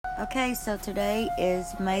Okay, so today is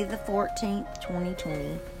May the 14th,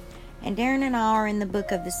 2020, and Darren and I are in the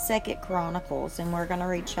book of the 2nd Chronicles, and we're going to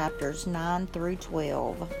read chapters 9 through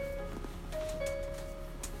 12.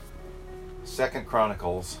 2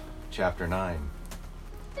 Chronicles, chapter 9.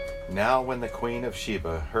 Now when the queen of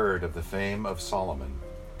Sheba heard of the fame of Solomon,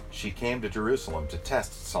 she came to Jerusalem to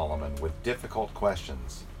test Solomon with difficult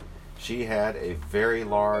questions. She had a very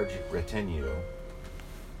large retinue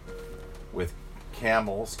with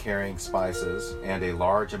camels carrying spices and a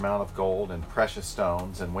large amount of gold and precious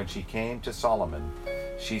stones, and when she came to Solomon,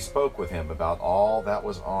 she spoke with him about all that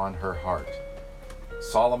was on her heart.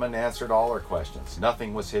 Solomon answered all her questions.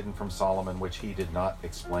 Nothing was hidden from Solomon which he did not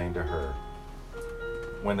explain to her.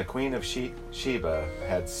 When the queen of Sheba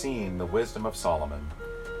had seen the wisdom of Solomon,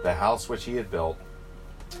 the house which he had built,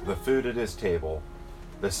 the food at his table,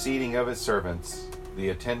 the seating of his servants, the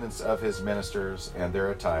attendance of his ministers and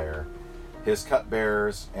their attire, his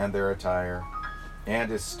cupbearers and their attire, and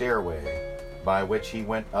his stairway by which he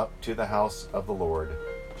went up to the house of the Lord,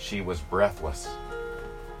 she was breathless.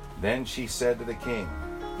 Then she said to the king,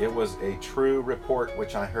 "It was a true report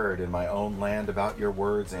which I heard in my own land about your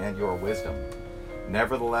words and your wisdom.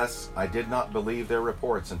 Nevertheless, I did not believe their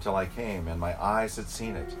reports until I came, and my eyes had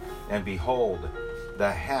seen it. And behold,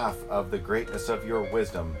 the half of the greatness of your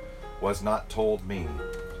wisdom was not told me.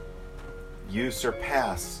 You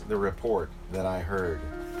surpass the report that I heard.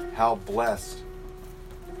 How blessed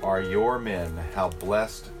are your men, how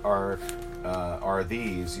blessed are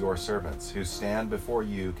these your servants, who stand before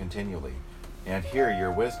you continually, and hear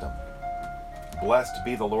your wisdom. Blessed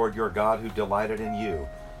be the Lord your God, who delighted in you,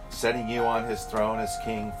 setting you on his throne as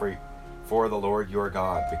king for the Lord your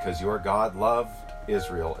God, because your God loved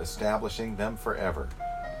Israel, establishing them forever.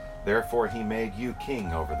 Therefore he made you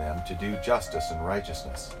king over them, to do justice and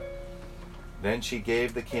righteousness." Then she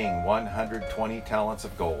gave the king 120 talents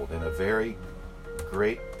of gold, and a very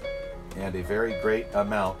great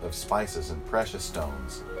amount of spices and precious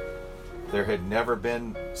stones. There had never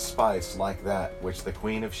been spice like that which the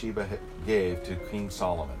queen of Sheba gave to King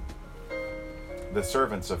Solomon. The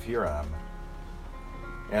servants of Hiram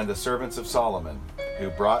and the servants of Solomon,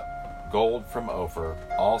 who brought gold from Ophir,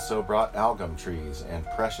 also brought algum trees and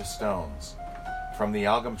precious stones. From the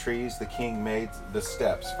algum trees the king made the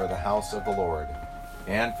steps for the house of the Lord,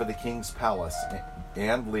 and for the king's palace,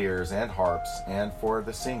 and lyres and harps, and for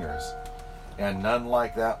the singers, and none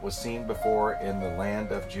like that was seen before in the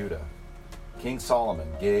land of Judah. King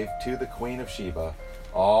Solomon gave to the queen of Sheba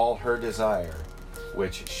all her desire,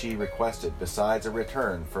 which she requested, besides a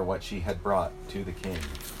return for what she had brought to the king.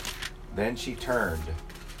 Then she turned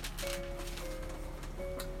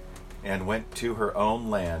and went to her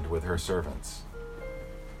own land with her servants.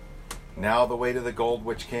 Now the weight of the gold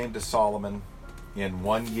which came to Solomon in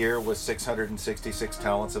 1 year was 666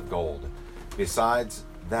 talents of gold, besides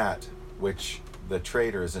that which the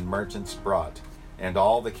traders and merchants brought, and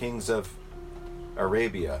all the kings of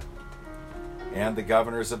Arabia and the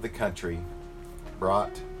governors of the country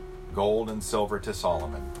brought gold and silver to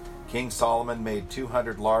Solomon. King Solomon made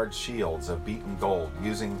 200 large shields of beaten gold,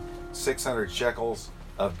 using 600 shekels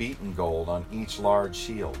of beaten gold on each large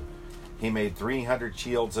shield. He made 300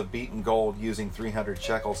 shields of beaten gold, using 300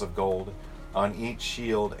 shekels of gold on each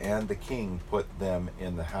shield, and the king put them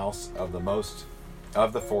in the house of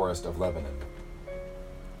the forest of Lebanon.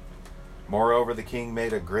 Moreover, the king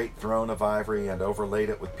made a great throne of ivory and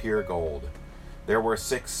overlaid it with pure gold. There were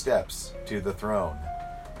 6 steps to the throne,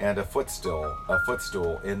 and a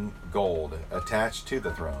footstool in gold attached to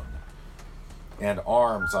the throne, and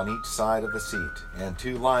arms on each side of the seat, and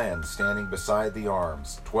 2 lions standing beside the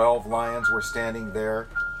arms. 12 lions were standing there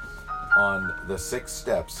on the 6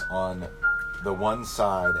 steps on the one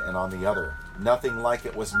side and on the other. Nothing like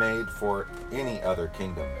it was made for any other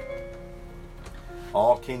kingdom.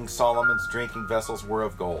 All King Solomon's drinking vessels were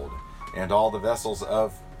of gold, and all the vessels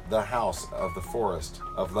of the house of the forest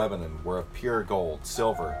of Lebanon were of pure gold.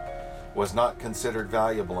 Silver was not considered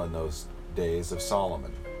valuable in those days of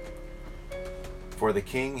Solomon. For the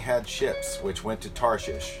king had ships which went to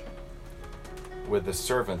Tarshish with the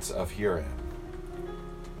servants of Hiram.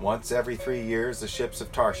 Once every 3 years the ships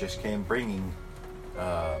of Tarshish came bringing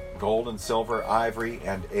gold and silver, ivory,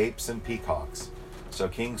 and apes and peacocks. So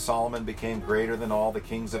King Solomon became greater than all the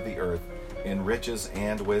kings of the earth in riches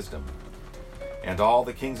and wisdom. And all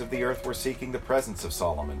the kings of the earth were seeking the presence of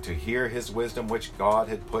Solomon, to hear his wisdom which God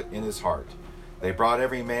had put in his heart. They brought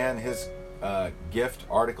every man his gift,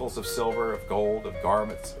 articles of silver, of gold, of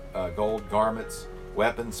garments, gold garments,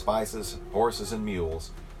 weapons, spices, horses, and mules,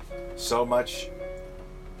 so much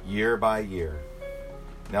year by year.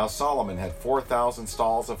 Now Solomon had 4,000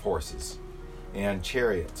 stalls of horses, and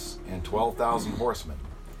chariots, and 12,000 horsemen.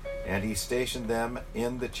 And he stationed them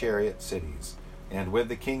in the chariot cities, and with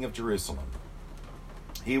the king of Jerusalem.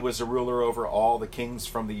 He was a ruler over all the kings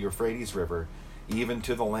from the Euphrates River, even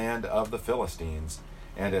to the land of the Philistines,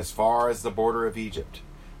 and as far as the border of Egypt.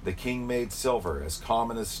 The king made silver as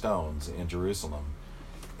common as stones in Jerusalem,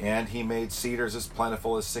 and he made cedars as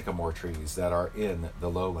plentiful as sycamore trees that are in the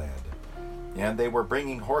lowland. And they were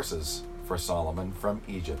bringing horses for Solomon from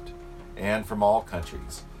Egypt, and from all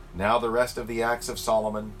countries. Now the rest of the acts of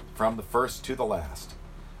Solomon, from the first to the last,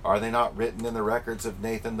 are they not written in the records of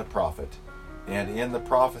Nathan the prophet, and in the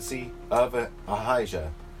prophecy of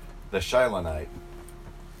Ahijah the Shilonite,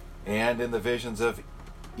 and in the visions of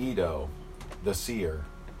Iddo the seer,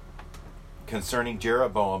 concerning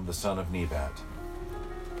Jeroboam the son of Nebat?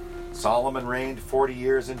 Solomon reigned 40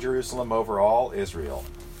 years in Jerusalem over all Israel.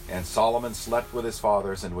 And Solomon slept with his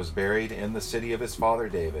fathers and was buried in the city of his father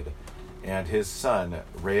David, and his son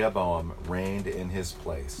Rehoboam reigned in his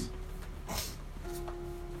place.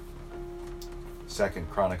 2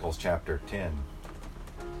 Chronicles chapter 10.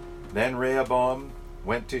 Then Rehoboam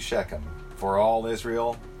went to Shechem, for all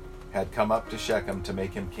Israel had come up to Shechem to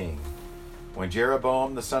make him king. When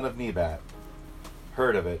Jeroboam the son of Nebat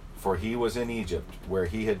heard of it, for he was in Egypt, where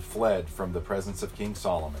he had fled from the presence of King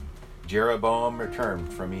Solomon, Jeroboam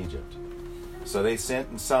returned from Egypt. So they sent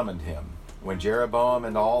and summoned him. When Jeroboam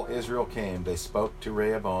and all Israel came, they spoke to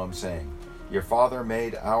Rehoboam, saying, Your father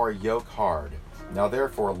made our yoke hard. Now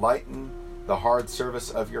therefore lighten the hard service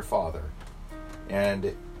of your father,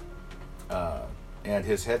 and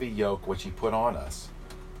his heavy yoke which he put on us,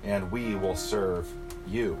 and we will serve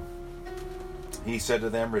you. He said to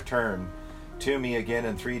them, Return to me again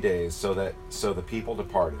in 3 days. So the people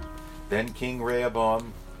departed. Then King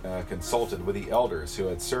Rehoboam consulted with the elders who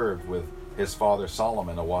had served with his father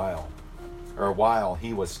Solomon while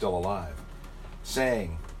he was still alive,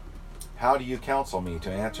 saying, How do you counsel me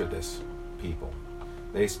to answer this people?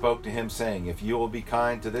 They spoke to him, saying, If you will be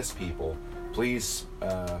kind to this people, please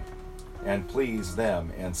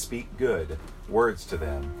them, and speak good words to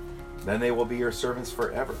them, then they will be your servants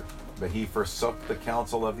forever. But he forsook the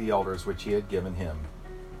counsel of the elders which they had given him,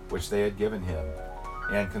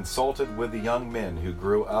 and consulted with the young men who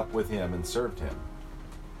grew up with him and served him.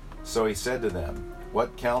 So he said to them,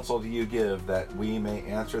 What counsel do you give that we may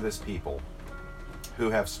answer this people, who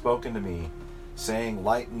have spoken to me, saying,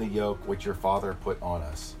 Lighten the yoke which your father put on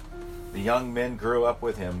us? The young men who grew up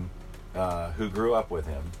with him,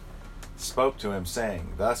 spoke to him,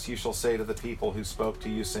 saying, Thus you shall say to the people who spoke to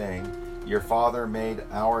you, saying, Your father made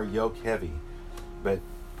our yoke heavy, but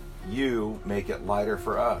you make it lighter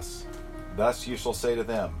for us. Thus you shall say to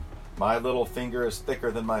them, My little finger is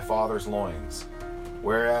thicker than my father's loins.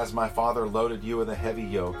 Whereas my father loaded you with a heavy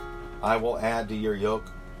yoke, I will add to your yoke.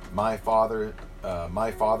 My father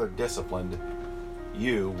disciplined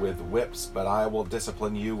you with whips, but I will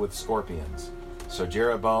discipline you with scorpions. So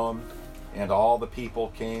Jeroboam and all the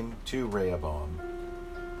people came to Rehoboam.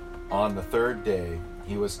 On the 3rd day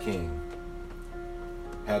he was king,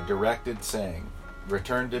 had directed, saying,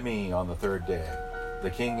 Return to me on the 3rd day. The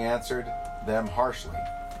king answered them harshly,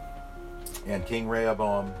 and King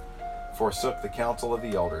Rehoboam forsook the counsel of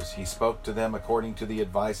the elders. He spoke to them according to the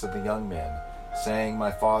advice of the young men, saying,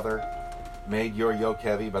 My father made your yoke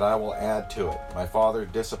heavy, but I will add to it. My father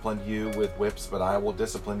disciplined you with whips, but I will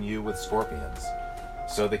discipline you with scorpions.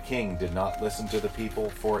 So the king did not listen to the people,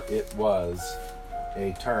 for it was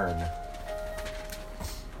a turn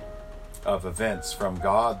of events from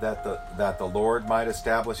God that the Lord might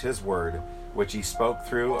establish his word, which he spoke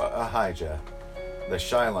through Ahijah the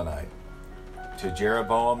Shilonite to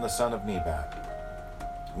Jeroboam the son of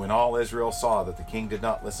Nebat. When all Israel saw that the king did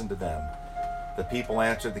not listen to them, the people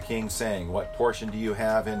answered the king, saying, What portion do you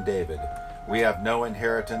have in David? We have no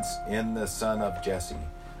inheritance in the son of Jesse.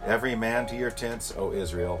 Every man to your tents, O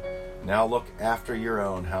Israel. Now look after your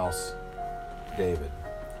own house, David.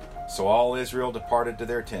 So all Israel departed to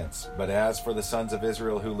their tents. But as for the sons of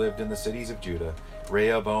Israel who lived in the cities of Judah,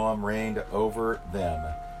 Rehoboam reigned over them.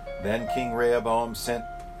 Then King Rehoboam sent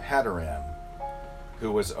Hadoram,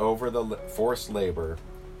 who was over the forced labor,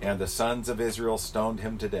 and the sons of Israel stoned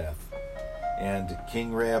him to death. And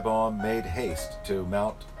King Rehoboam made haste to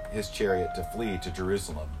mount his chariot to flee to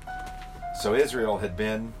Jerusalem. So Israel had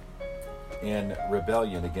been in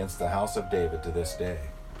rebellion against the house of David to this day.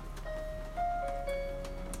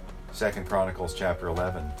 2 Chronicles chapter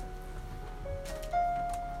 11.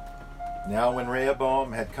 Now when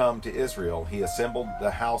Rehoboam had come to Israel, he assembled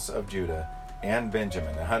the house of Judah and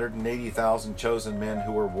Benjamin, 180,000 chosen men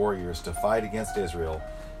who were warriors to fight against Israel,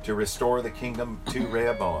 to restore the kingdom to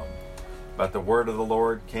Rehoboam. But the word of the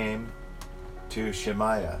Lord came to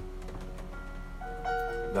Shemaiah,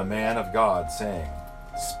 the man of God, saying,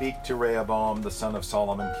 Speak to Rehoboam the son of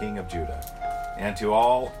Solomon, king of Judah, and to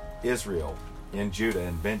all Israel in Judah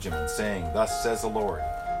and Benjamin, saying, Thus says the Lord,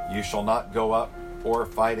 You shall not go up or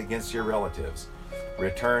fight against your relatives.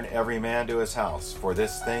 Return every man to his house, for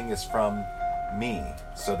this thing is from me.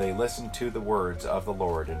 So they listened to the words of the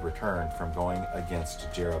Lord and returned from going against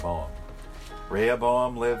Jeroboam.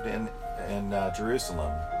 Rehoboam lived in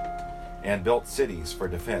Jerusalem and built cities for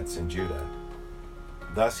defense in Judah.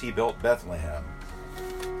 Thus he built Bethlehem,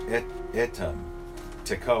 Etam,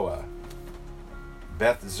 Tekoa,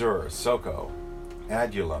 Beth-zur, Soko,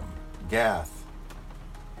 Adullam, Gath,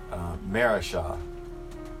 Marashah,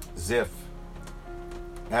 Ziph,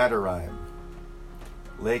 Adaraim,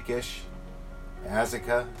 Lachish,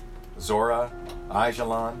 Azekah, Zorah,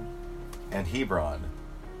 Aijalon, and Hebron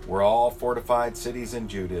were all fortified cities in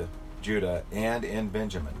Judah and in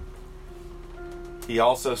Benjamin. He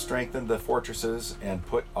also strengthened the fortresses and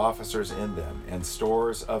put officers in them, and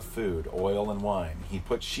stores of food, oil, and wine. He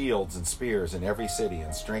put shields and spears in every city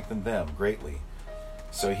and strengthened them greatly.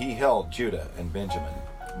 So he held Judah and Benjamin.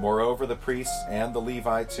 Moreover, the priests and the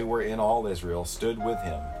Levites who were in all Israel stood with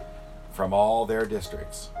him from all their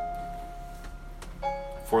districts.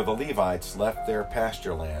 For the Levites left their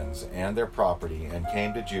pasture lands and their property and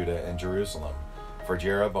came to Judah and Jerusalem, for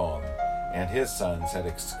Jeroboam and his sons had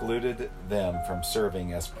excluded them from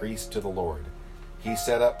serving as priests to the Lord. He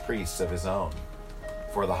set up priests of his own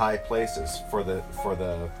for the high places, for the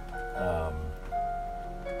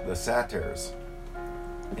satyrs,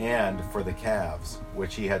 and for the calves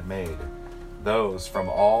which he had made. Those from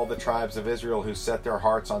all the tribes of Israel who set their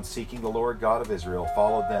hearts on seeking the Lord God of Israel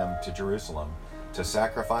followed them to Jerusalem to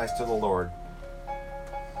sacrifice to the Lord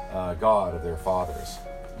God of their fathers.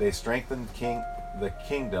 They strengthened the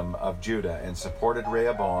kingdom of Judah and supported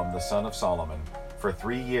Rehoboam the son of Solomon for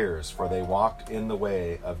 3 years, for they walked in the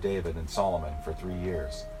way of David and Solomon for 3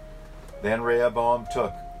 years. Then Rehoboam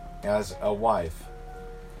took as a wife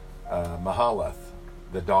Mahalath,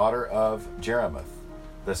 the daughter of Jeremoth,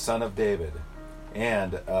 the son of David,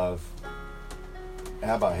 and of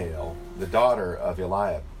Abihail, the daughter of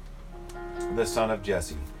Eliab, the son of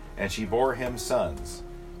Jesse, and she bore him sons,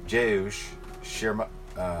 Jeush,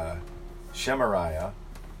 Shemariah,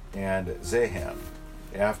 and Zaham.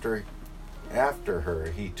 After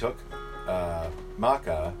her he took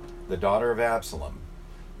Maacah, the daughter of Absalom,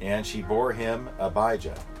 and she bore him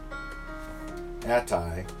Abijah,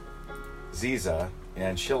 Attai, Ziza,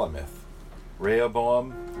 and Shilemith.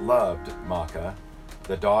 Rehoboam loved Maacah,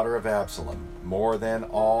 the daughter of Absalom, more than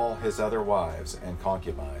all his other wives and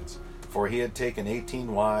concubines, for he had taken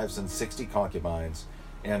 18 wives and 60 concubines,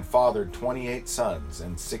 and fathered 28 sons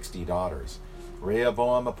and 60 daughters.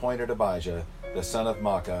 Rehoboam appointed Abijah, the son of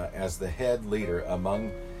Maacah, as the head leader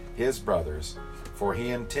among his brothers, for he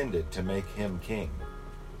intended to make him king.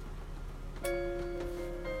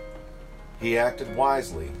 He acted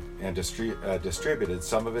wisely and distributed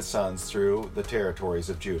some of his sons through the territories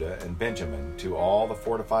of Judah and Benjamin to all the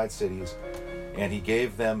fortified cities, and he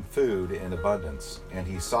gave them food in abundance, and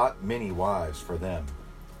he sought many wives for them.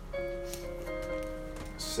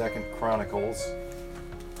 2 Chronicles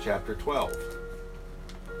chapter 12.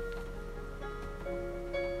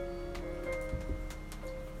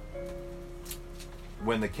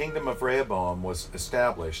 When the kingdom of Rehoboam was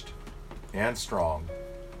established and strong,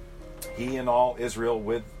 he and all Israel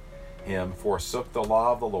with him forsook the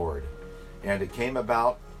law of the Lord. And it came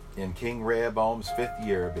about in King Rehoboam's 5th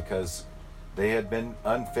year, because they had been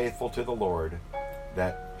unfaithful to the Lord,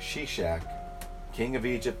 that Shishak, king of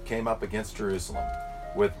Egypt, came up against Jerusalem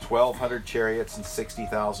with 1,200 chariots and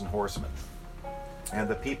 60,000 horsemen. And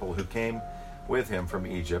the people who came with him from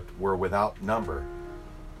Egypt were without number,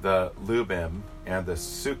 the Lubim and the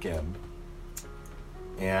Sukkim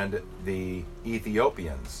and the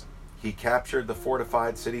Ethiopians. He captured the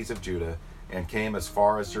fortified cities of Judah and came as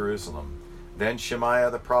far as Jerusalem. Then Shemaiah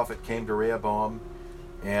the prophet came to Rehoboam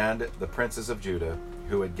and the princes of Judah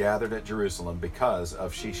who had gathered at Jerusalem because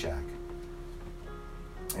of Shishak.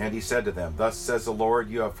 And he said to them, Thus says the Lord,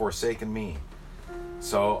 you have forsaken me,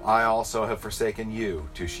 so I also have forsaken you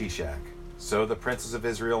to Shishak. So the princes of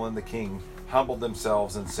Israel and the king humbled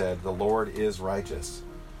themselves and said, The Lord is righteous.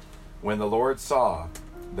 When the Lord saw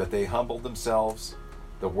that they humbled themselves,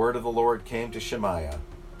 the word of the Lord came to Shemaiah,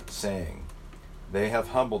 saying, They have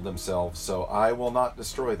humbled themselves, so I will not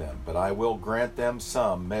destroy them, but I will grant them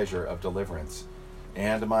some measure of deliverance,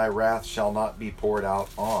 and my wrath shall not be poured out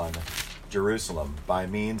on Jerusalem by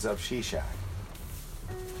means of Shishak.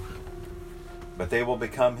 But they will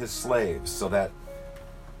become his slaves, so that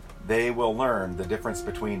they will learn the difference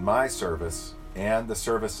between my service and the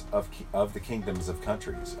service of the kingdoms of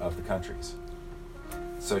the countries.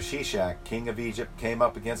 So Shishak, king of Egypt, came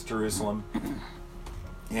up against Jerusalem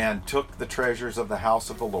and took the treasures of the house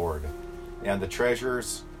of the Lord and the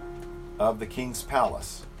treasures of the king's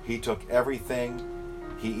palace. He took everything.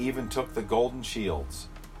 He even took the golden shields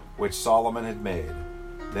which Solomon had made.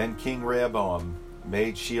 Then King Rehoboam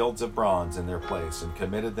made shields of bronze in their place and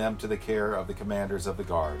committed them to the care of the commanders of the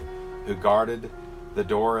guard, who guarded the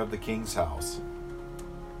door of the king's house.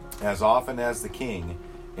 As often as the king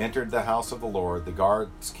entered the house of the Lord, the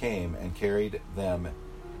guards came and carried them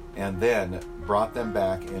and then brought them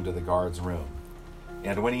back into the guard's room.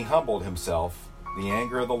 And when he humbled himself, the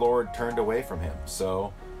anger of the Lord turned away from him,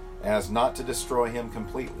 so as not to destroy him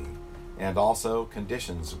completely. And also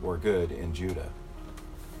conditions were good in Judah.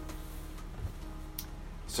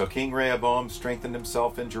 So King Rehoboam strengthened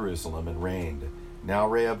himself in Jerusalem and reigned. Now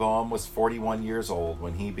Rehoboam was 41 years old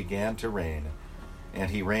when he began to reign,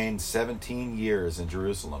 and he reigned 17 years in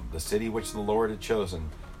Jerusalem, the city which the Lord had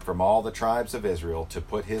chosen from all the tribes of Israel to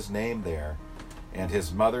put his name there. And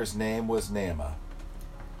his mother's name was Naamah,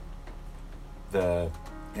 the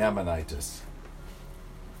Ammonitess.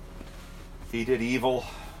 He did evil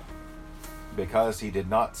because he did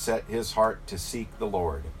not set his heart to seek the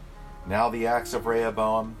Lord. Now the acts of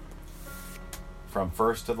Rehoboam, from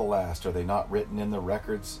first to the last, are they not written in the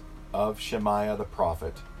records of Shemaiah the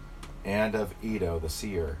prophet and of Iddo the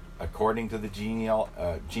seer, according to the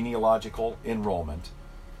genealogical enrollment?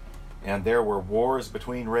 And there were wars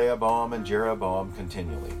between Rehoboam and Jeroboam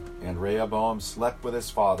continually. And Rehoboam slept with his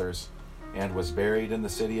fathers and was buried in the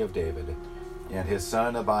city of David. And his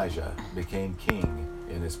son Abijah became king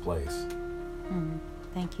in his place.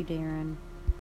 Thank you, Darren.